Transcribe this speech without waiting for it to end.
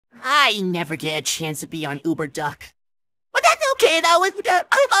I never get a chance to be on Uber Duck. But that's okay though,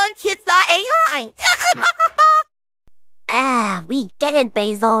 I'm on Kits.AI. We get it,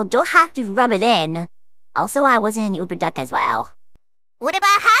 Basil. Don't have to rub it in. Also, I was in Uber Duck as well. What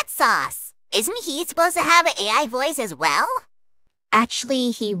about Hot Sauce? Isn't he supposed to have an AI voice as well?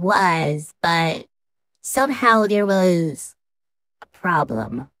 Actually, he was, but somehow there was a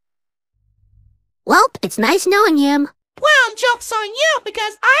problem. Well, it's nice knowing him. Well, joke's on you,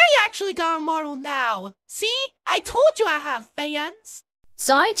 because I actually got a model now. See? I told you I have fans.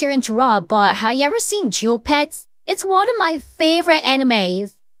 Sorry to interrupt, but have you ever seen Jewel Pets? It's one of my favorite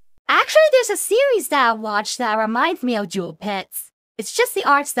animes. Actually, there's a series that I watched that reminds me of Jewel Pets. It's just the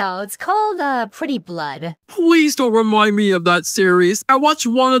art style. It's called Pretty Blood. Please don't remind me of that series. I watched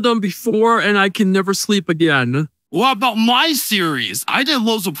one of them before and I can never sleep again. What about my series? I did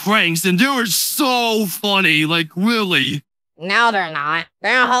loads of pranks and they were so funny, like really. No, they're not.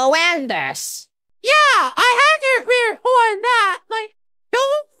 They're horrendous. Yeah, I had to hear on that. Like,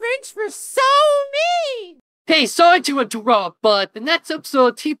 those pranks were so mean. Hey, sorry to interrupt, but the next episode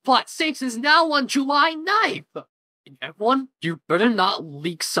of Teapot 6 is now on July 9th. And everyone, you better not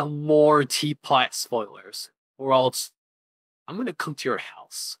leak some more Teapot spoilers, or else I'm gonna come to your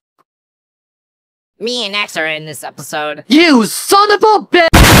house. Me and X are in this episode. You son of a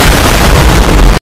bitch!